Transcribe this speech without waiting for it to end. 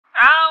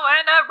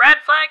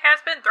red flag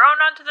has been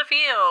thrown onto the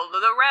field.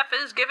 The ref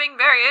is giving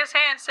various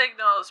hand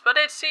signals, but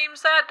it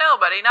seems that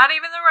nobody, not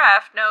even the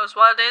ref, knows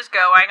what is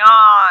going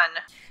on.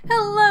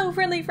 Hello,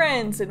 friendly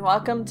friends, and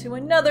welcome to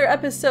another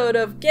episode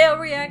of Gale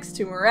Reacts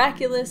to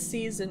Miraculous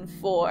Season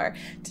 4.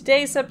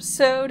 Today's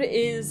episode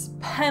is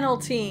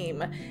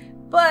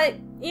Penalteam, but,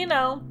 you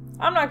know,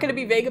 I'm not going to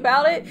be vague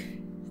about it.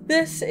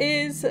 This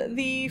is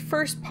the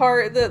first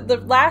part,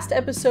 the last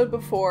episode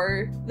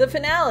before the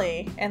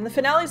finale, and the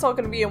finale is all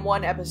going to be in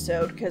one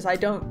episode because I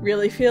don't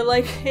really feel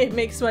like it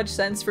makes much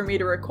sense for me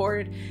to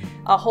record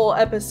a whole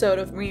episode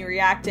of me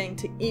reacting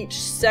to each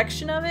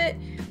section of it,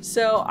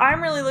 so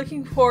I'm really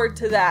looking forward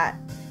to that.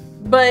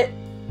 But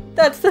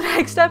that's the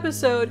next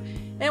episode,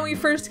 and we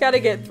first got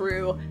to get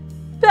through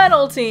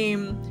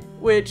Penalteam,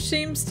 which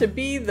seems to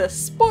be the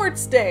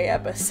Sports Day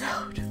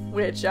episode,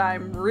 which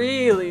I'm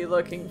really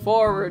looking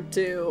forward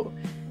to,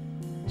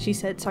 she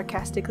said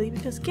sarcastically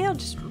because Gale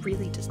just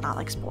really does not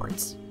like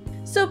sports.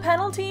 So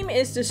Penalteam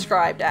is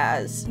described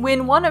as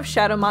when one of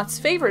Shadowmoth's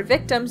favorite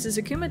victims is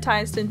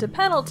akumatized into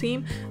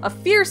Penalteam, a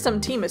fearsome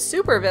team of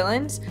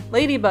supervillains,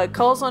 Ladybug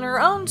calls on her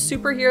own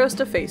superheroes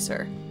to face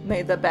her.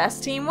 May the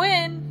best team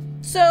win.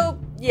 So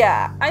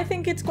yeah, I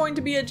think it's going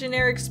to be a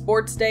generic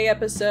Sports Day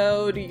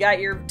episode. You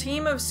got your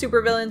team of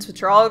supervillains,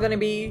 which are all going to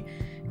be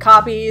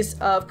copies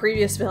of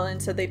previous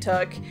villains that they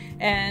took,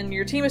 and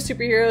your team of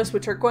superheroes,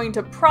 which are going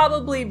to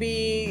probably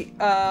be,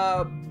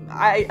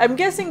 I'm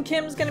guessing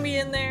Kim's gonna be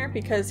in there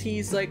because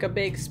he's like a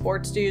big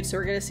sports dude, so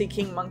we're gonna see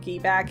King Monkey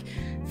back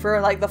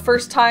for like the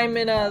first time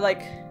in a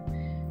like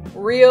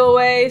real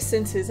way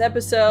since his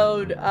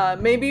episode.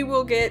 Maybe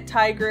we'll get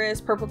Tigress,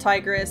 Purple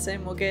Tigress,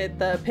 and we'll get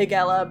the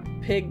Pigella,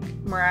 Pig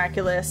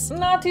Miraculous. I'm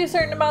not too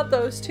certain about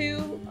those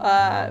two,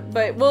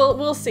 but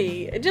we'll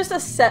see. Just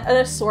an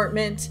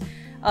assortment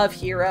of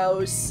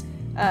heroes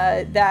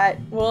that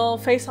will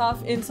face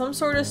off in some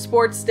sort of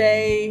sports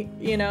day,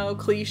 you know,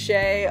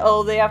 cliche.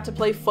 Oh, they have to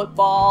play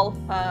football,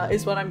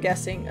 is what I'm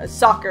guessing.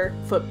 Soccer,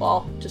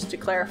 football, just to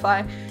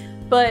clarify.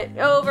 But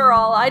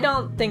overall, I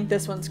don't think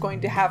this one's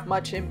going to have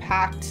much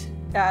impact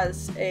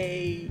as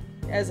a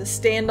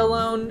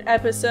standalone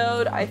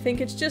episode. I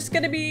think it's just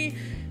gonna be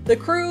the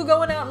crew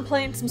going out and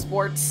playing some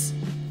sports,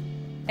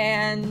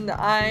 and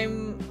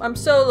I'm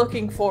so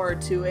looking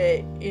forward to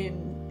it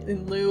in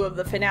lieu of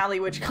the finale,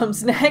 which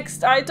comes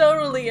next. I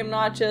totally am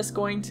not just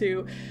going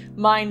to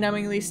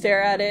mind-numbingly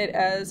stare at it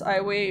as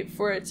I wait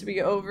for it to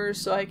be over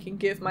so I can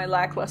give my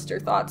lackluster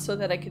thoughts so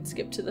that I can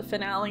skip to the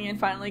finale and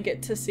finally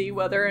get to see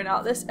whether or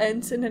not this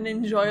ends in an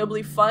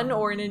enjoyably fun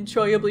or an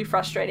enjoyably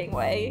frustrating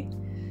way.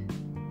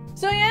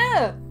 So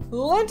yeah,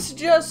 let's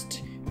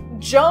just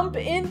jump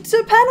into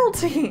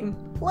Penalteam.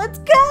 Let's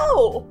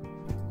go!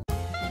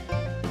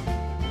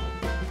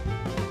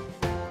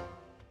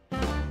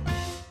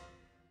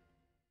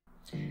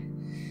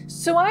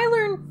 So I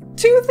learned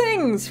two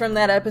things from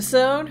that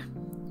episode.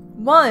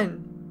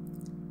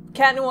 One,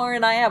 Cat Noir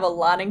and I have a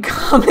lot in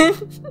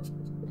common.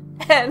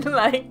 And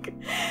like,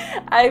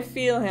 I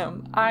feel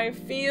him. I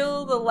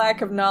feel the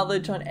lack of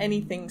knowledge on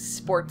anything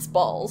sports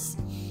balls.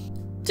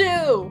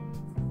 Two,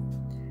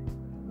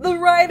 the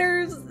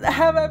writers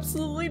have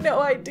absolutely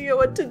no idea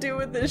what to do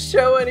with this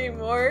show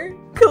anymore.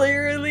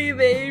 Clearly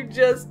they've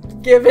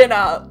just given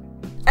up.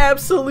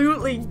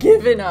 Absolutely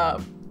given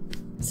up.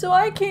 So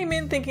I came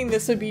in thinking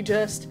this would be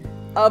just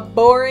a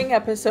boring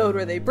episode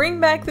where they bring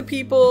back the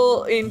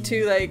people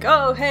into like,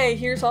 oh hey,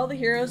 here's all the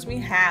heroes we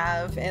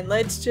have, and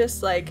let's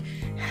just like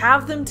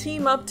have them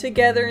team up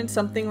together in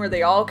something where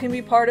they all can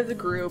be part of the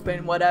group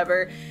and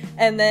whatever,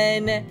 and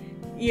then,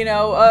 you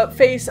know,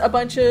 face a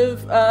bunch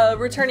of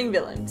returning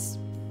villains.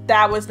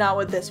 That was not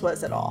what this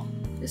was at all.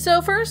 So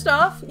first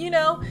off, you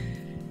know,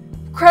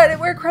 credit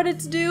where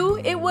credit's due,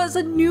 it was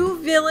a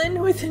new villain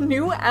with a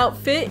new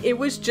outfit. It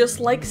was just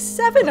like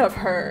 7 of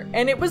her,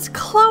 and it was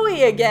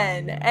Chloe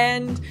again,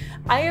 and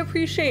I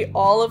appreciate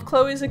all of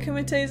Chloe's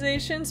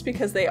akumatizations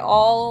because they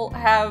all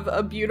have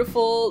a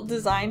beautiful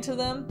design to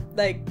them.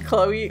 Like,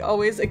 Chloe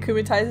always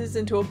akumatizes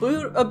into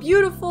a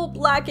beautiful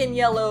black and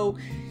yellow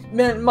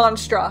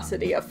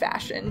monstrosity of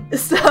fashion,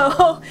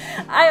 so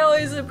I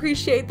always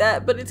appreciate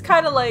that, but it's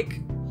kind of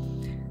like,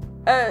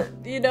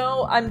 you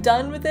know, I'm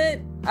done with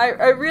it.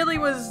 I really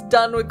was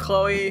done with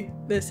Chloe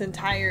this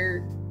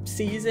entire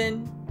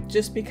season,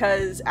 just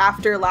because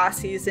after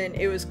last season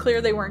it was clear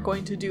they weren't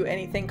going to do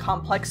anything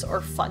complex or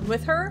fun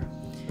with her,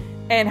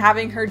 and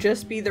having her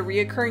just be the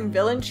reoccurring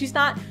villain, she's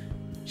not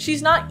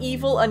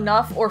evil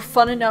enough or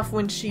fun enough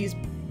when she's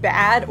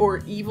bad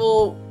or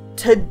evil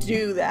to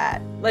do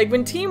that. Like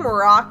when Team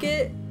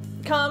Rocket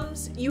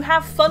comes, you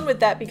have fun with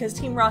that because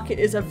Team Rocket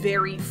is a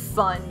very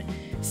fun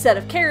set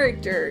of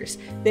characters.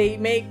 They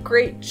make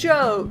great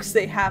jokes,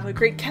 they have a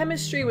great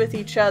chemistry with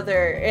each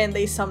other, and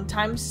they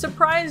sometimes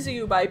surprise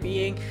you by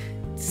being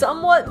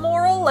somewhat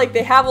moral. Like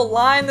they have a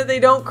line that they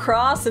don't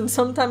cross, and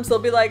sometimes they'll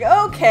be like,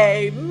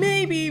 okay,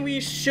 maybe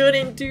we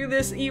shouldn't do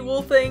this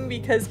evil thing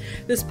because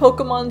this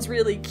Pokemon's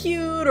really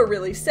cute or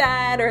really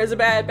sad or has a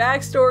bad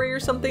backstory or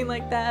something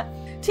like that.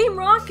 Team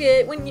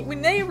Rocket,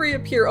 when they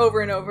reappear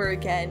over and over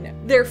again,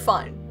 they're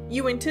fun.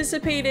 You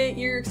anticipate it,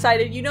 you're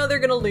excited, you know they're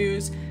gonna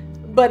lose,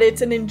 but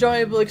it's an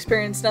enjoyable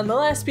experience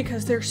nonetheless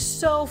because they're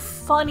so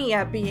funny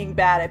at being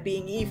bad, at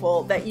being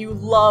evil, that you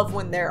love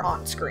when they're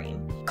on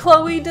screen.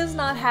 Chloe does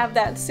not have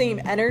that same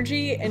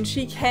energy, and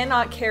she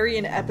cannot carry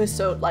an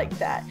episode like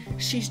that.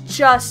 She's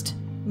just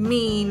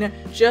mean,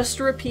 just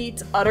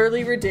repeats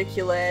utterly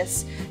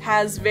ridiculous,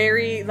 has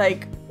very,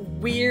 like,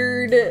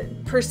 weird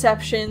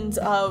perceptions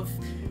of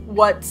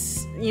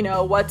what's, you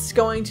know, what's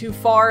going too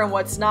far and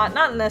what's not.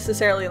 Not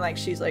necessarily like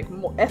she's, like,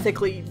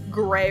 ethically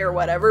gray or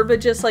whatever, but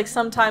just, like,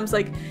 sometimes,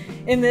 like,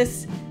 in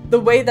this, the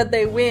way that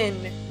they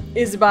win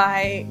is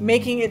by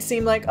making it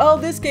seem like, oh,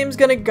 this game's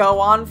gonna go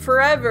on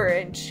forever,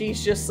 and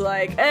she's just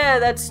like,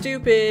 that's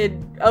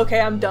stupid,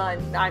 okay, I'm done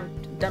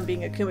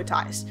being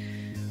akumatized.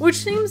 Which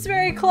seems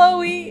very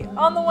Chloe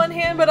on the one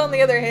hand, but on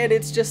the other hand,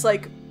 it's just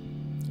like,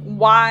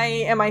 why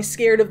am I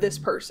scared of this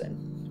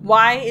person?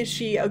 Why is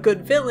she a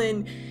good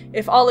villain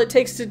if all it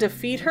takes to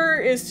defeat her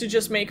is to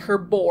just make her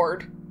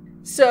bored?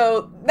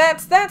 So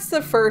that's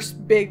the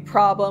first big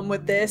problem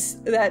with this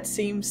that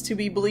seems to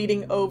be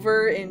bleeding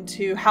over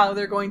into how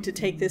they're going to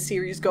take this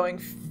series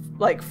going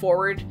like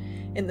forward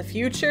in the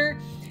future.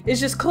 It's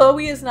just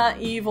Chloe is not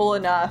evil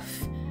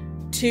enough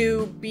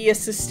to be a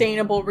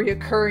sustainable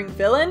reoccurring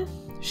villain.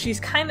 She's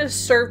kind of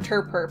served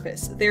her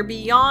purpose. They're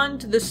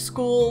beyond the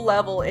school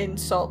level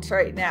insults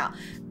right now.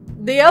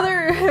 The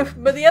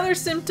other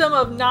symptom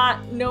of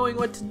not knowing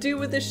what to do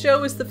with the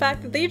show is the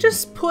fact that they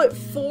just put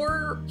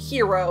 4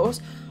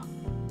 heroes,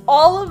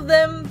 all of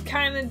them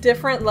kind of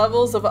different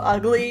levels of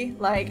ugly.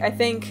 Like, I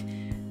think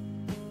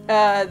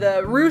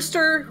the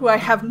Rooster, who I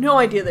have no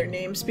idea their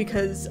names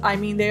because, I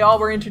mean, they all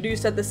were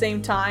introduced at the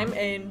same time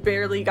and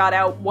barely got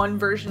out one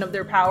version of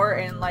their power,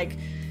 and like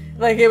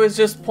it was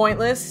just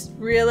pointless,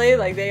 really.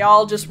 Like, they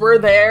all just were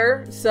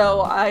there,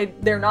 so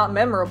they're not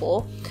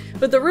memorable.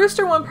 But the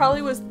Rooster one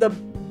probably was the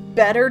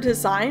better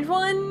designed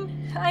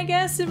one, I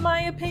guess, in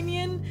my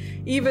opinion.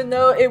 Even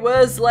though it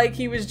was like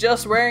he was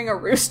just wearing a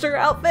rooster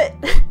outfit.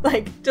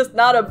 Like, just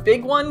not a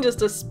big one,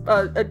 just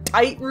a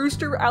tight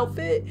rooster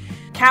outfit.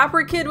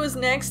 Capra Kid was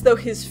next, though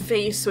his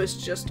face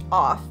was just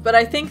off. But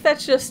I think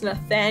that's just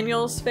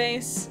Nathaniel's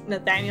face.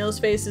 Nathaniel's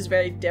face is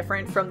very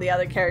different from the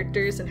other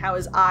characters and how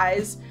his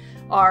eyes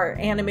are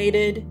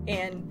animated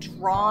and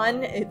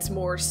drawn. It's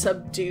more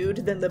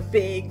subdued than the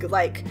big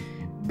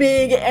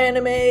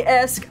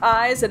anime-esque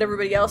eyes that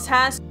everybody else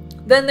has.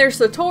 Then there's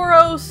the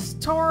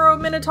Toro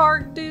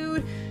Minotaur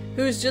dude,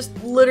 who's just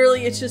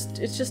literally, it's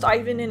just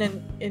Ivan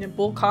in a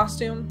bull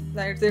costume.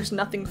 There's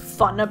nothing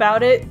fun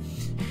about it.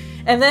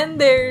 And then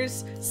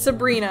there's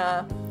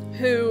Sabrina,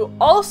 who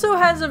also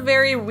has a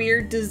very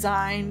weird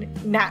design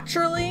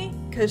naturally,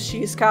 because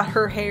she's got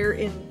her hair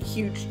in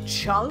huge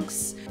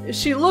chunks.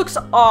 She looks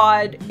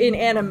odd in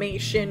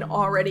animation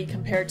already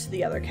compared to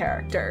the other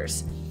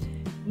characters.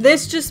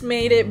 This just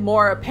made it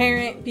more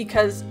apparent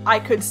because I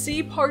could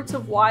see parts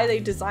of why they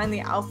designed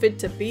the outfit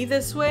to be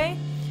this way,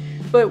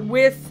 but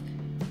with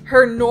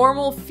her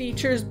normal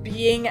features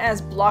being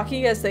as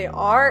blocky as they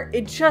are,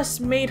 it just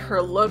made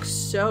her look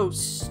so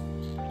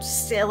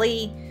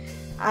silly.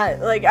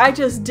 I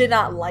just did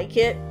not like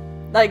it.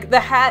 Like, the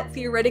hat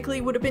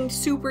theoretically would have been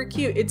super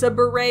cute. It's a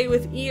beret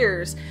with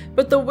ears,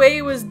 but the way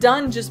it was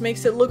done just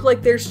makes it look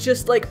like there's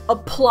just like a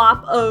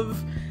plop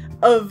of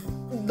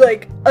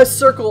like a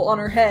circle on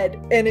her head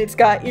and it's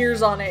got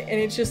ears on it, and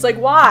it's just like,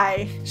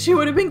 why? She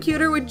would have been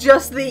cuter with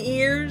just the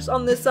ears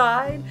on the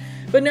side,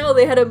 but no,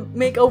 they had to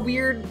make a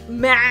weird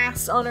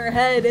mass on her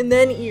head and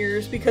then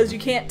ears because you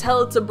can't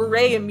tell it's a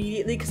beret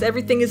immediately because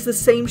everything is the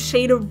same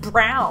shade of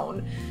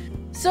brown.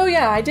 So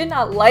yeah, I did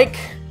not like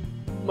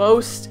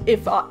most,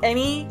 if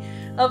any,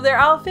 of their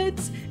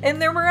outfits, and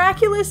their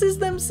Miraculouses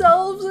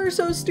themselves are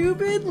so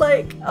stupid.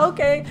 Like,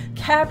 okay,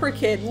 Capra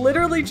Kid,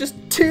 literally just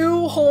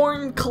 2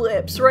 horn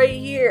clips right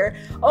here.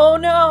 Oh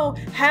no,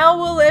 how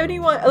will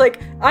anyone,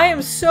 like, I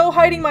am so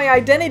hiding my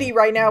identity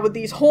right now with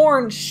these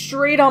horns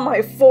straight on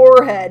my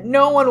forehead.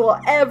 No one will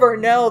ever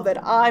know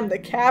that I'm the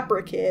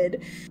Capra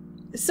Kid.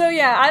 So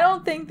yeah, I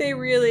don't think they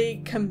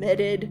really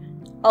committed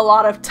a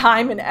lot of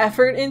time and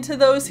effort into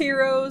those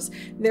heroes.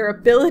 Their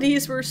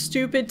abilities were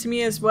stupid to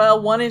me as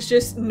well. One is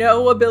just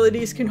no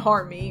abilities can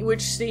harm me,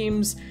 which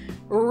seems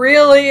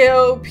really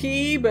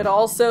OP, but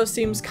also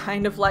seems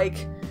kind of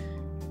like,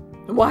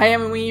 why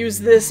haven't we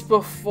used this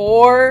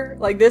before?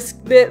 Like,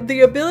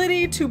 the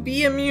ability to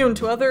be immune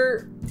to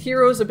other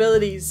heroes'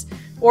 abilities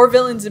or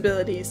villains'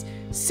 abilities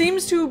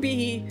seems to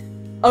be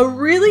a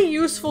really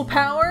useful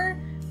power.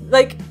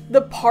 Like,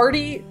 the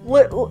party,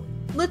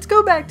 let's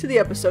go back to the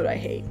episode I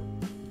hate.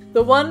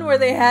 The one where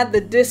they had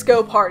the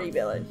disco party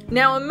villain.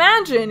 Now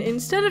imagine,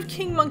 instead of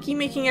King Monkey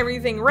making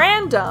everything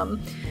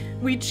random,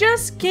 we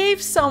just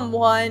gave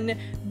someone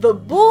the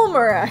Bull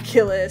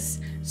Miraculous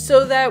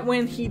so that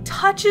when he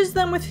touches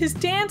them with his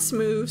dance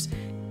moves,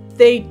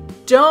 they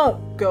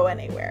don't go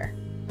anywhere.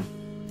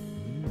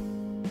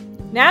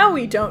 Now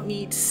we don't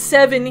need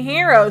 7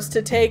 heroes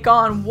to take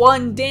on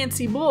one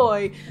dancy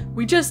boy.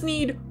 We just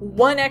need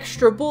 1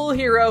 extra bull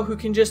hero who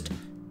can just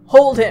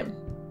hold him.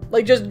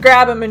 Like, just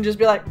grab him and just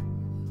be like,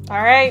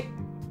 Alright?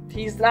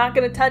 He's not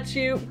gonna touch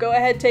you. Go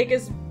ahead, take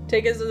his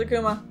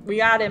Akuma. We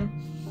got him.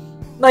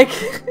 Like,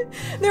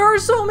 there are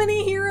so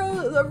many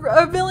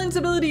villains'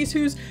 abilities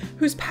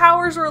whose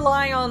powers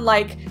rely on,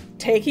 like,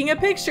 taking a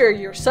picture,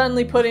 you're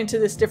suddenly put into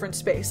this different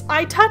space.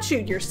 I touch you,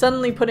 you're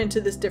suddenly put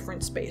into this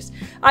different space.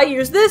 I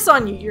use this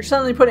on you, you're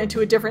suddenly put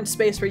into a different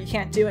space where you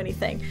can't do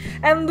anything.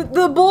 And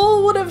the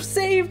bull would have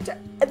saved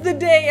the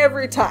day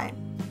every time.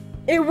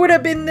 It would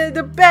have been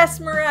the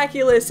best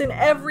Miraculous in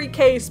every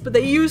case, but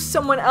they used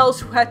someone else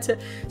who had to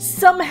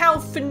somehow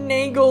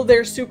finagle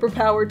their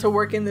superpower to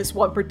work in this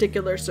one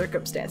particular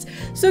circumstance.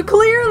 So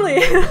clearly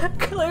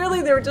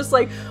they were just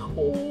like,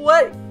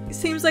 what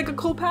seems like a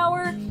cool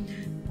power?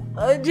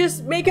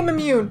 Just make him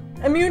immune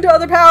to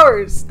other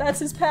powers. That's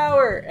his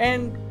power.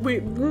 And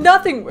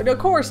of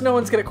course, no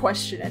one's gonna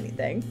question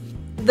anything.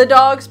 The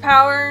dog's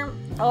power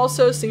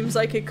also seems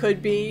like it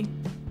could be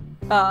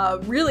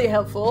really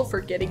helpful for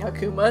getting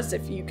Akumas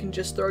if you can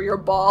just throw your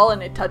ball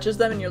and it touches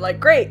them and you're like,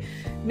 great,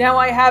 now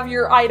I have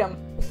your item.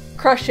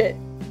 Crush it.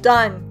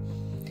 Done.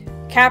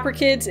 Capra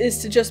Kids is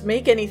to just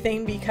make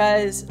anything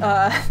because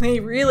they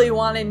really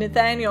wanted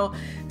Nathaniel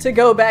to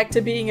go back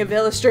to being a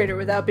Villustrator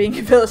without being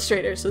a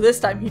Villustrator. So this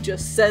time he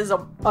just says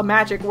a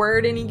magic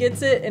word and he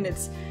gets it, and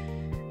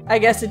I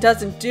guess it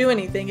doesn't do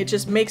anything. It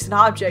just makes an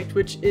object,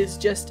 which is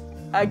just,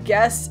 I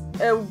guess,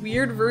 a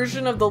weird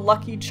version of the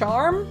Lucky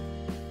Charm.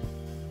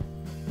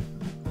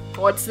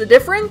 What's the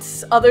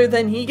difference other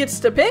than he gets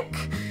to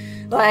pick?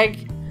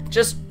 Like,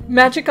 just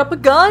magic up a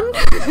gun?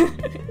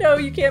 No,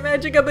 you can't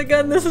magic up a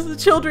gun. This is a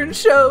children's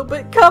show,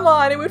 but come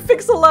on, it would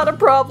fix a lot of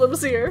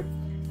problems here.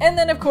 And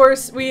then, of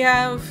course, we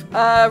have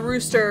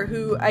Rooster,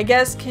 who I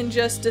guess can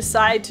just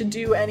decide to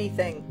do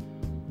anything.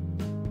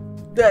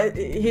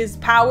 His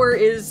power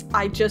is,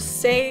 I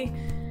just say,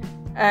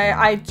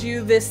 I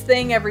do this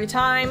thing every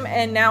time,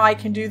 and now I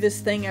can do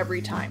this thing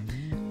every time.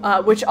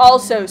 Which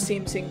also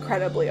seems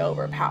incredibly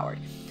overpowered.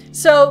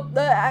 So,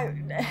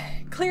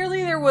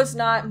 clearly there was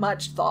not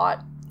much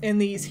thought in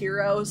these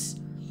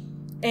heroes,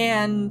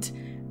 and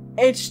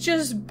it's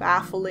just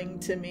baffling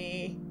to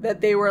me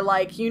that they were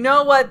like, you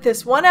know what,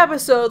 this one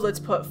episode, let's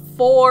put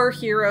 4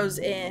 heroes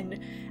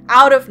in,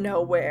 out of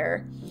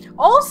nowhere.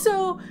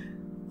 Also,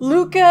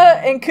 Luca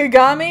and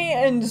Kagami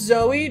and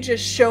Zoe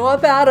just show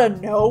up out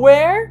of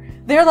nowhere.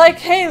 They're like,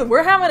 hey,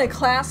 we're having a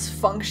class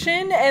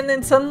function, and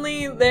then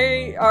suddenly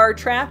they are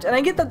trapped, and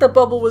I get that the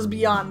bubble was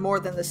beyond more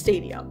than the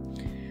stadium.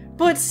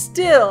 But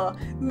still,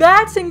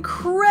 that's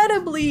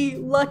incredibly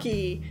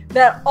lucky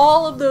that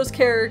all of those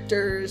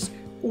characters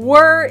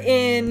were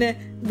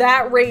in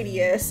that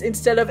radius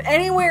instead of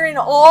anywhere in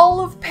all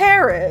of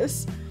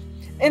Paris,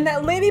 and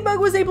that Ladybug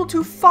was able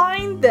to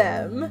find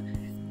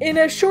them in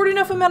a short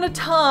enough amount of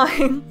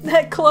time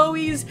that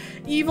Chloe's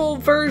evil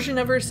version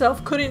of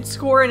herself couldn't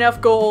score enough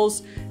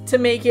goals to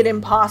make it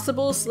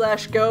impossible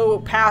 / go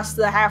past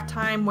the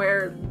halftime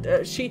where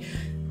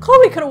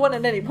Chloe could have won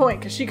at any point,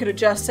 because she could have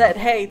just said,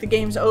 hey, the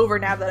game's over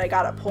now that I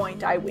got a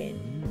point, I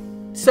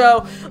win.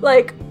 So,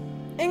 like,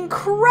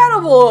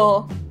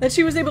 incredible that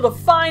she was able to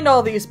find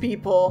all these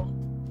people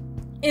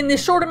in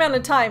this short amount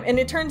of time, and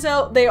it turns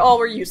out they all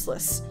were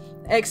useless.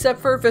 Except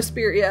for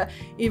Vesperia,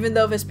 even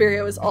though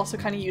Vesperia was also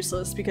kind of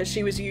useless because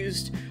she was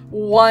used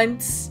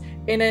once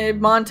in a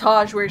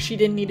montage where she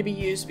didn't need to be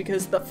used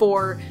because the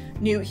 4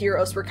 new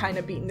heroes were kind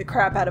of beating the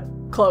crap out of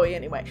Chloe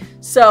anyway.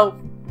 So,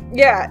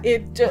 yeah,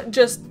 it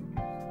just...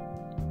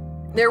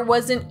 there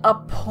wasn't a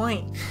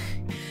point.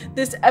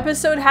 This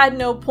episode had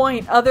no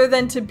point other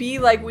than to be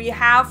like, we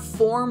have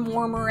 4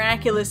 more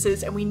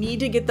Miraculouses and we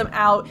need to get them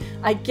out.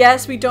 I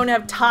guess we don't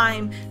have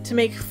time to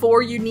make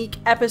 4 unique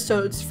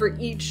episodes for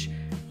each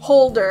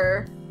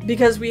holder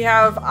because we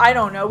have, I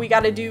don't know, we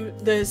gotta do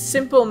the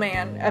Simple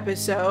Man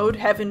episode.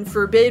 Heaven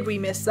forbid we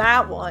miss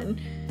that one.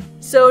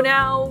 So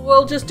now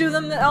we'll just do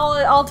them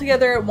all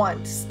together at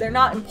once. They're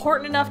not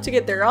important enough to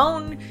get their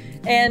own.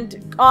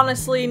 And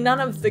honestly,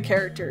 none of the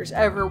characters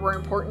ever were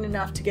important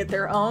enough to get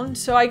their own,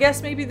 so I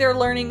guess maybe they're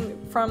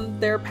learning from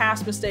their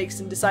past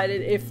mistakes and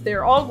decided if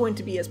they're all going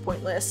to be as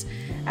pointless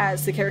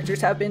as the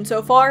characters have been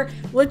so far,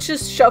 let's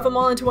just shove them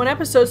all into one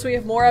episode so we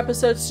have more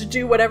episodes to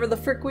do whatever the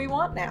frick we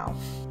want now.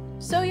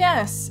 So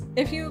yes,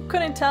 if you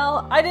couldn't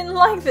tell, I didn't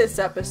like this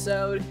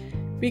episode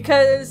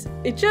because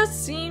it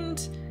just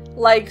seemed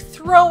like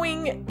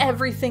throwing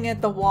everything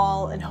at the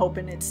wall and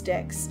hoping it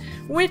sticks.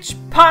 Which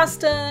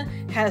pasta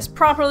has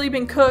properly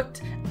been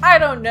cooked? I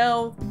don't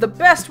know. The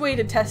best way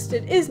to test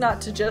it is not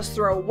to just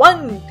throw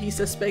one piece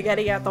of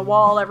spaghetti at the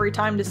wall every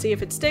time to see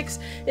if it sticks.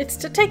 It's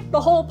to take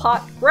the whole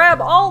pot, grab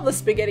all the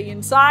spaghetti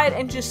inside,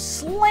 and just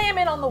slam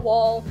it on the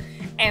wall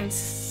and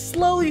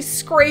slowly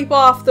scrape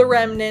off the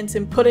remnants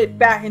and put it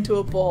back into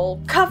a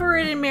bowl. Cover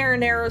it in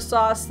marinara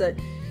sauce that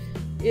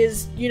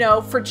is, you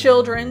know, for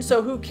children, so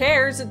who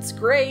cares? It's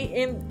great,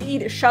 and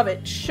eat it, shove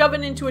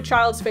it into a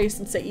child's face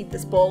and say, eat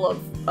this bowl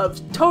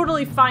of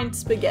totally fine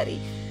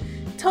spaghetti.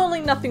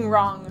 Totally nothing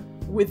wrong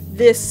with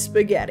this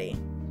spaghetti.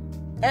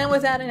 And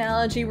with that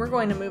analogy, we're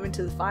going to move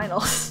into the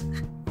finals.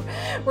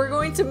 We're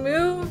going to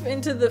move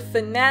into the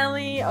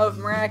finale of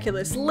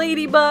Miraculous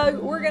Ladybug.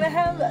 We're gonna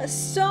have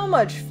so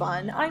much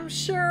fun. I'm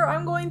sure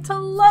I'm going to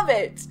love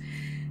it.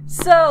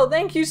 So,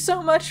 thank you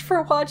so much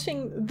for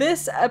watching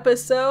this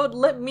episode.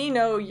 Let me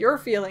know your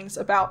feelings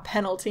about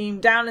Penalteam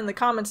down in the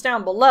comments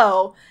down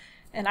below.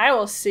 And I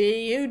will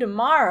see you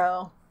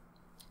tomorrow.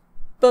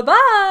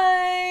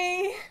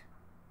 Bye-bye!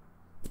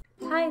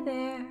 Hi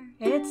there,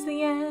 it's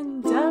the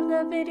end of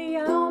the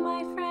video,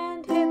 my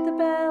friend. Hit the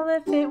bell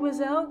if it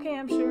was okay,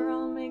 I'm sure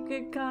I'll make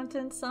good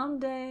content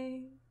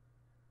someday.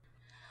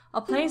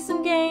 I'll play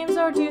some games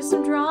or do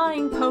some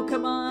drawing,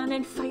 Pokemon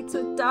and fights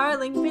with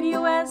darling,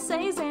 video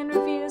essays and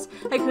reviews.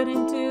 I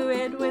couldn't do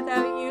it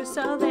without you,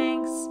 so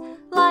thanks,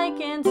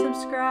 like and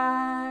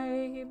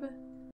subscribe.